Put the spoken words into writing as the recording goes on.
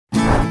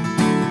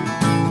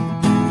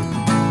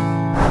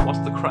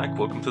crack?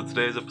 Welcome to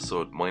today's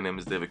episode. My name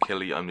is David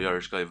Kelly, I'm the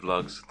Irish Guy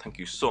Vlogs. Thank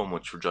you so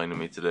much for joining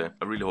me today.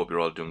 I really hope you're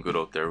all doing good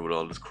out there with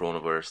all this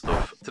coronavirus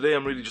stuff. Today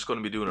I'm really just going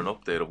to be doing an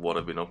update of what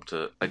I've been up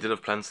to. I did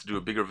have plans to do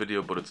a bigger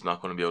video, but it's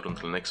not going to be out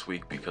until next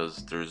week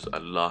because there's a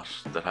lot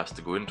that has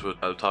to go into it.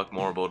 I'll talk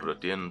more about it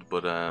at the end,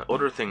 but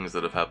other things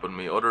that have happened to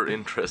me, other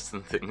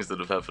interesting things that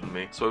have happened to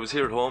me. So I was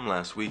here at home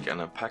last week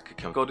and a packet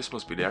came. God, this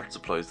must be the art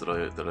supplies that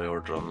I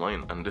ordered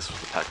online, and this was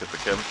the packet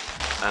that came.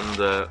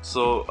 And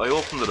so I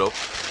opened it up.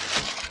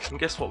 And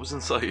guess what was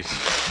inside?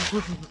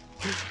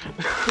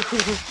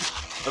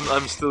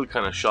 I'm still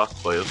kind of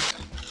shocked by it.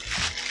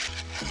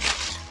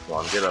 Come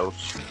on, get out.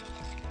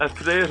 A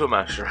potato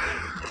masher.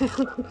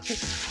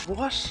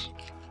 What?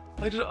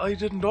 I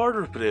didn't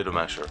order a potato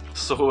masher.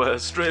 So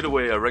straight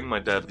away I rang my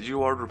dad. Did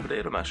you order a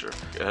potato masher?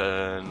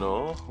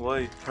 No.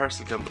 Why?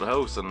 Parcel came to the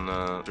house and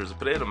there's a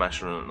potato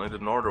masher in it and I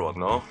didn't order one.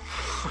 No,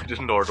 I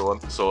didn't order one.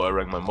 So I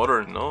rang my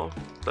mother. No,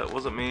 that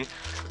wasn't me.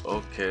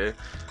 Okay.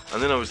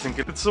 And then I was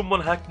thinking, did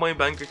someone hack my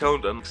bank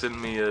account and send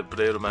me a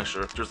potato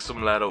masher? There's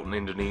some lad out in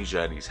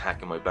Indonesia and he's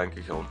hacking my bank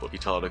account, but he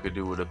thought I could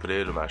do with a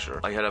potato masher.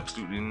 I had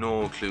absolutely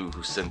no clue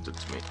who sent it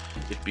to me.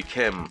 It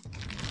became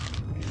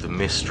the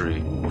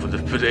mystery of the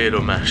potato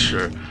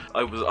masher.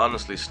 I was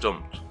honestly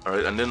stumped.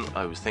 Alright, and then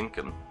I was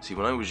thinking, see,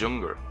 when I was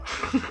younger,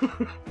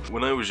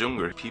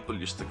 people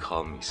used to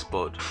call me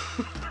Spud.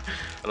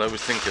 And I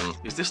was thinking,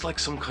 is this like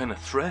some kind of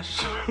threat?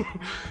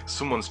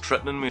 Someone's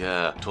threatening me?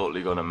 Yeah,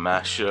 totally gonna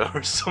mash you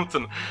or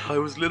something. I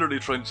was literally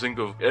trying to think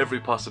of every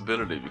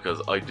possibility because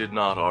I did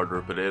not order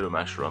a potato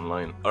masher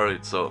online.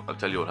 Alright, so I'll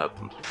tell you what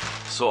happened.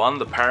 So on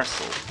the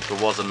parcel,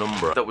 there was a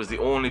number. That was the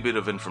only bit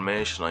of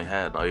information I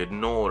had. I had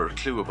no other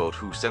clue about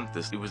who sent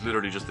this. It was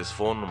literally just this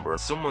phone number.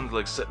 Someone's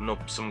like setting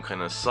up some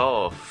kind of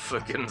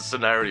fucking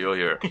scenario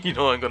here. You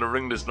know, I'm gonna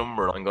ring this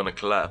number, I'm gonna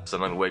collapse,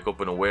 and I'll wake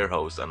up in a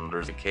warehouse and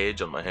there's a cage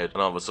on my head,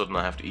 and all of a sudden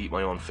I have to eat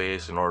my own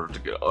face in order to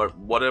get, or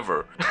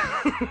whatever.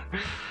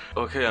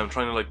 Okay, I'm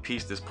trying to like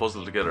piece this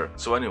puzzle together.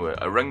 So anyway,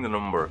 I rang the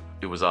number,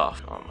 it was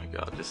off. Oh my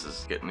god, this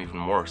is getting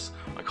even worse.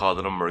 I called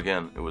the number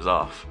again, it was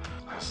off.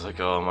 I was like,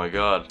 oh my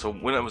god. So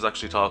when I was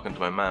actually talking to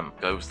my mum,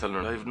 I was telling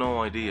her, I have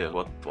no idea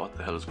what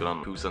the hell is going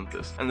on, who sent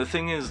this. And the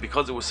thing is,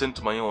 because it was sent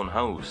to my own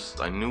house,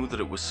 I knew that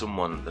it was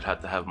someone that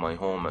had to have my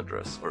home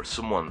address, or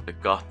someone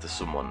that got to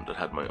someone that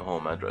had my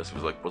home address. It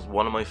was like, was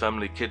one of my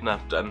family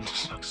kidnapped? And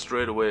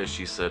straight away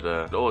she said,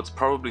 oh, it's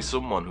probably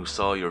someone who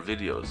saw your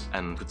videos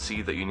and could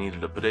see that you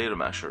needed a potato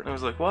masher. And I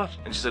was like, what?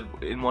 And she said,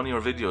 in one of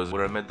your videos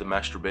where I made the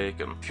mashed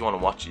bacon, if you want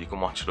to watch it, you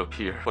can watch it up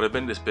here. But I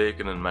made this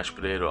bacon and mashed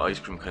potato ice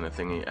cream kind of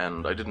thingy,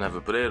 and I didn't have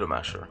a potato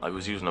masher. I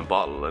was using a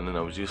bottle and then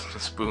I was using a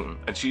spoon.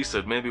 And she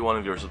said maybe one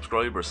of your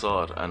subscribers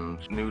saw it and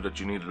knew that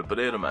you needed a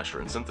potato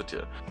masher and sent it to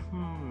you.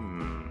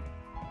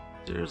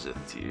 There's a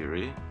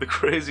theory. The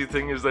crazy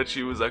thing is that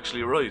she was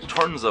actually right.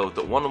 Turns out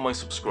that one of my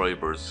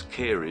subscribers,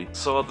 Carrie,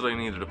 saw that I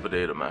needed a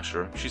potato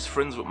masher. She's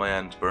friends with my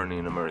aunt Bernie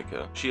in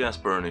America. She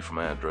asked Bernie for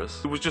my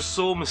address. It was just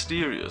so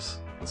mysterious.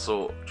 And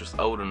so, just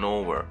out of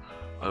nowhere,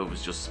 I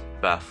was just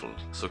baffled.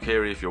 So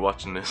Carrie, if you're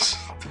watching this,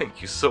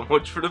 thank you so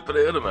much for the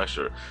potato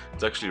masher.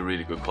 It's actually a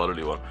really good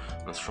quality one.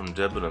 And it's from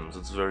Debenhams.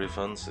 It's very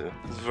fancy.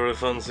 It's very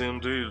fancy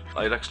indeed.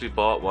 I'd actually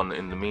bought one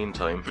in the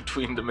meantime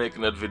between the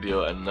making that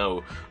video and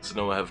now. So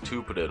now I have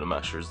two potato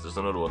mashers. There's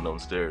another one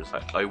downstairs.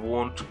 I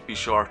won't be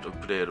short of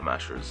potato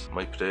mashers.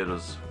 My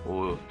potatoes,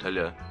 oh, tell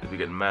ya, they'll be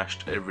getting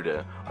mashed every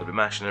day. I'll be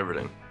mashing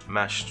everything.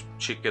 Mashed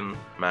chicken,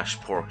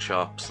 mashed pork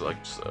chops, like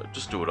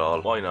just do it all.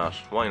 Why not?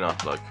 Why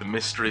not? Like, the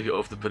mystery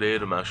of the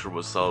potato masher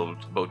was solved.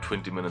 About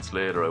 20 minutes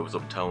later I was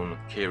uptown,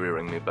 Carrie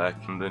rang me back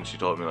and then she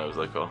told me and I was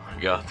like, oh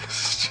my god, this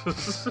is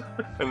just...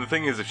 And the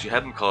thing is, if she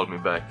hadn't called me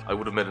back, I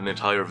would have made an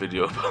entire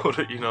video about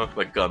it, you know,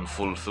 like gone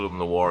full film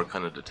noir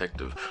kind of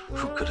detective.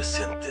 Who could have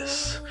sent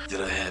this?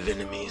 Did I have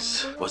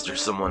enemies? Was there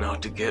someone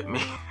out to get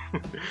me?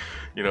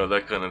 You know,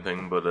 that kind of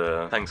thing.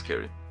 But thanks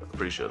Carrie,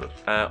 appreciate it.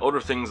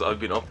 Other things I've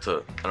been up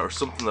to, or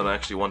something that I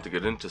actually want to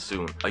get into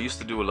soon. I used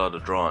to do a lot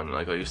of drawing,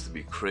 like I used to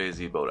be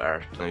crazy about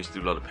art. I used to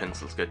do a lot of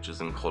pencil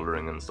sketches and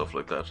colouring and stuff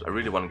like that. I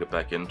really want to get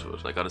back into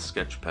it. I got a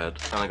sketch pad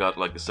and I got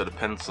like a set of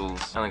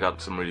pencils and I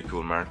got some really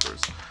cool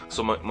markers.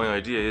 So my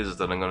idea is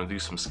that I'm going to do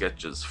some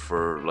sketches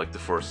for like the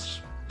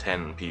first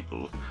 10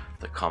 people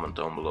that comment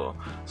down below.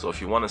 So if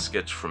you want a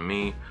sketch from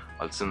me,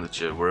 I'll send it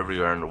to you wherever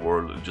you are in the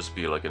world. It'll just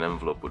be like an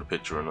envelope with a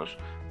picture in it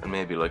and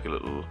maybe like a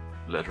little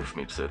letter for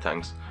me to say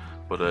thanks.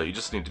 But you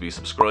just need to be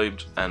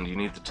subscribed and you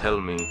need to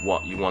tell me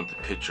what you want the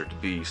picture to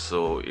be.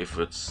 So if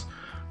it's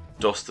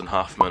Dustin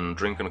Hoffman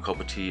drinking a cup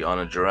of tea on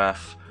a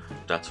giraffe,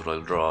 that's what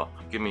I'll draw.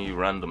 Give me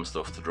random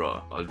stuff to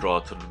draw. I'll draw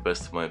it to the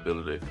best of my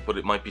ability. But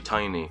it might be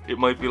tiny. It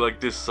might be like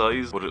this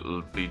size, but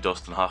it'll be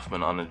Dustin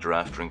Hoffman on a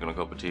giraffe drinking a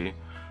cup of tea.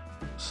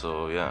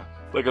 So yeah.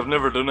 Like, I've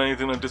never done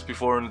anything like this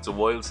before and it's a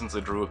while since I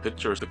drew a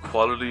picture. The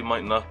quality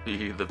might not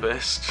be the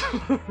best.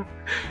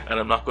 And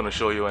I'm not going to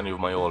show you any of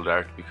my old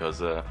art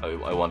because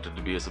I want it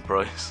to be a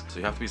surprise. So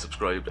you have to be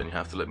subscribed and you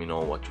have to let me know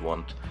what you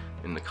want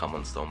in the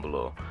comments down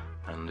below.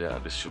 And yeah,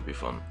 this should be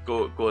fun.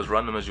 Go as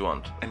random as you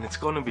want. And it's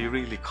going to be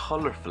really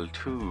colourful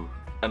too.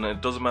 And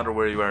it doesn't matter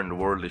where you are in the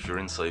world, if you're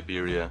in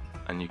Siberia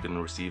and you can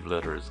receive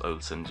letters, I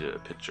will send you a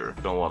picture.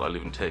 You know what, I'll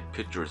even take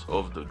pictures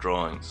of the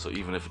drawing, so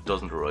even if it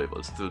doesn't arrive,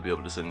 I'll still be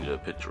able to send you a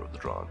picture of the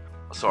drawing.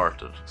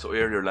 Sorted. So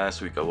earlier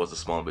last week I was a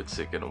small bit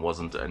sick, and it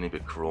wasn't any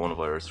bit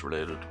coronavirus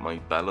related. My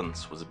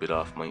balance was a bit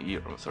off. My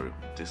ear,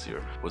 this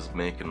ear was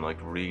making like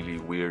really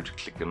weird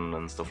clicking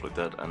and stuff like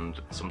that, and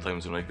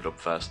sometimes when I get up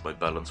fast my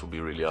balance would be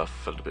really off.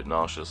 Felt a bit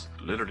nauseous.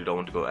 Literally don't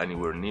want to go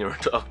anywhere near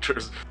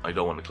doctors. I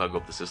don't want to clog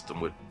up the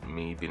system with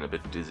me being a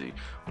bit dizzy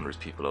when there's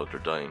people out there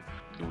dying.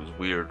 It was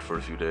weird for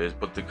a few days,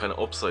 but the kind of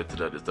upside to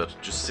that is that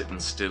just sitting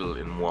still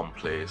in one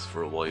place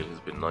for a while has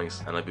been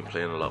nice, and I've been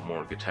playing a lot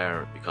more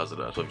guitar because of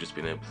that. So I've just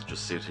been able to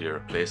just sit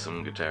here, play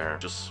some guitar,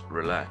 just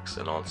relax,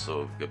 and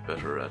also get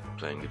better at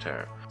playing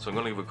guitar. So I'm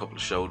going to give a couple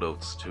of shout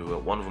outs to,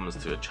 one of them is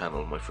to a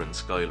channel, my friend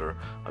Skylar.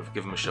 I've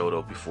given him a shout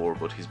out before,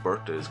 but his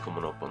birthday is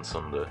coming up on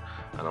Sunday,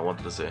 and I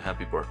wanted to say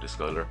happy birthday,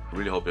 Skylar.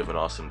 Really hope you have an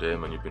awesome day,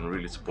 man. You've been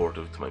really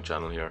supportive to my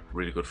channel here,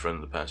 really good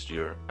friend the past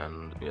year,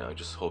 and yeah, I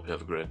just hope you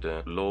have a great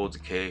day. Loads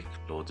of cake,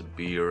 loads of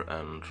beer,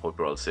 and hope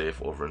you're all safe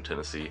over in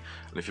Tennessee.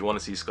 And if you want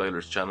to see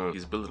Skylar's channel,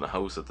 he's building a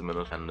house at the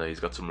minute, and he's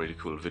got some really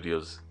cool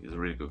videos. He's a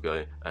really good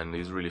guy, and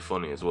he's really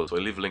funny as well. So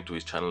I'll leave a link to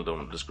his channel down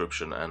in the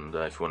description, and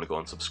if you want to go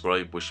and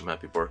subscribe, wish him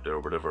happy birthday or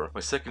whatever.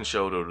 My second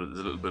shout out is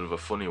a little bit of a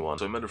funny one.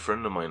 So I met a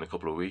friend of mine a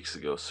couple of weeks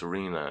ago,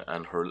 Serena,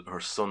 and her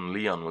son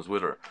Leon was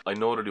with her. I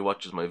know that he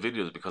watches my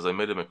videos because I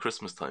met him at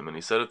Christmas time and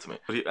he said it to me.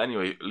 But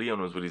anyway,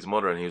 Leon was with his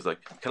mother and he was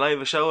like, "Can I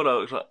have a shout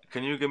out?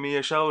 Can you give me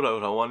a shout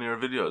out on one of your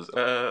videos?"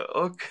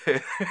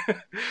 Okay.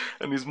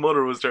 And his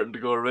mother was starting to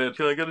go red.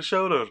 "Can I get a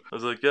shout out?" I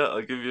was like, "Yeah,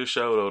 I'll give you a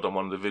shout out on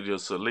one of the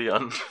videos." So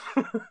Leon,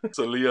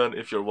 so Leon,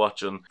 if you're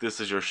watching, this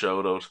is your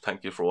shout out.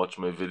 Thank you for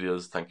watching my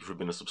videos. Thank you for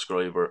being a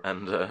subscriber.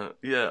 And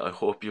yeah, I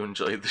hope you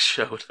enjoyed the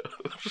shout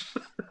out.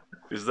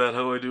 Is that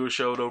how I do a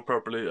shout out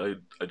properly?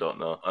 I don't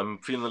know. I'm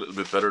feeling a little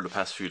bit better the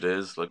past few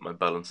days. Like my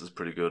balance is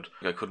pretty good.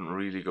 I couldn't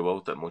really go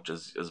out that much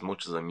as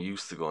much as I'm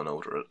used to going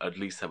out, or at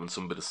least having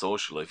some bit of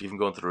social life. Even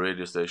going to the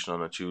radio station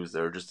on a Tuesday,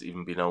 or just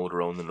even being out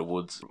around in the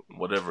woods,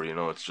 whatever, you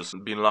know. It's just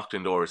being locked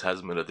indoors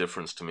has made a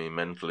difference to me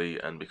mentally,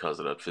 and because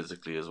of that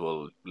physically as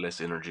well,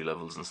 less energy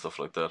levels and stuff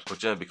like that.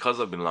 But yeah,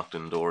 because I've been locked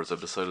indoors, I've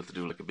decided to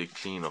do like a big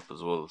clean up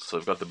as well. So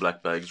I've got the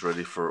black bags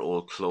ready for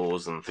old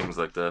clothes and things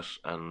like that,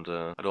 and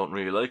I don't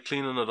really like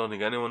cleaning. I don't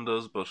think anyone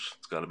does, but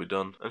it's got to be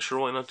done, and sure,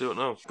 why not do it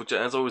now? But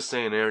yeah, as I was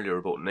saying earlier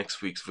about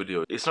next week's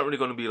video, it's not really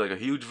going to be like a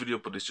huge video,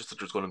 but it's just that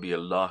there's going to be a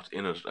lot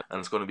in it, and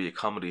it's going to be a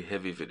comedy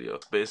heavy video.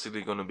 It's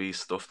basically going to be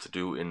stuff to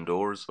do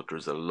indoors, but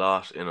there's a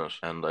lot in it,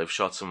 and I've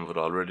shot some of it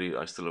already.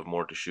 I still have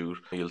more to shoot.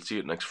 You'll see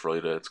it next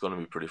Friday. It's going to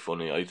be pretty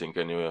funny, I think.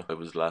 Anyway, I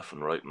was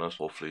laughing writing it.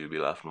 Hopefully you'll be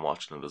laughing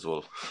watching it as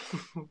well.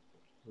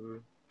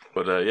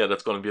 But yeah,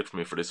 that's going to be it for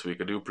me for this week.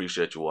 I do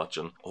appreciate you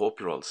watching. I hope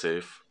you're all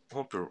safe. I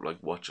hope you're like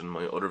watching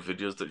my other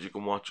videos that you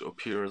can watch up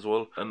here as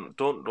well. And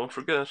don't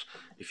forget,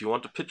 if you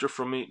want a picture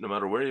from me, no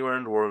matter where you are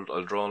in the world,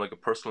 I'll draw like a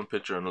personal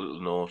picture and a little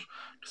note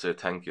to say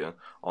thank you.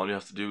 All you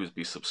have to do is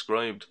be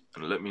subscribed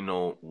and let me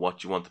know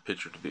what you want the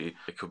picture to be.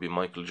 It could be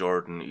Michael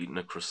Jordan eating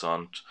a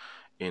croissant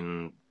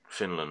in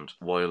Finland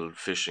while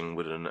fishing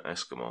with an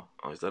Eskimo.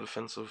 Oh, is that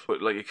offensive?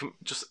 But like, you can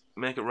just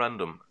make it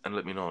random and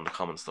let me know in the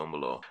comments down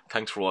below.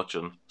 Thanks for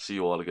watching. See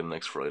you all again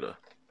next Friday.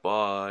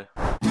 Bye.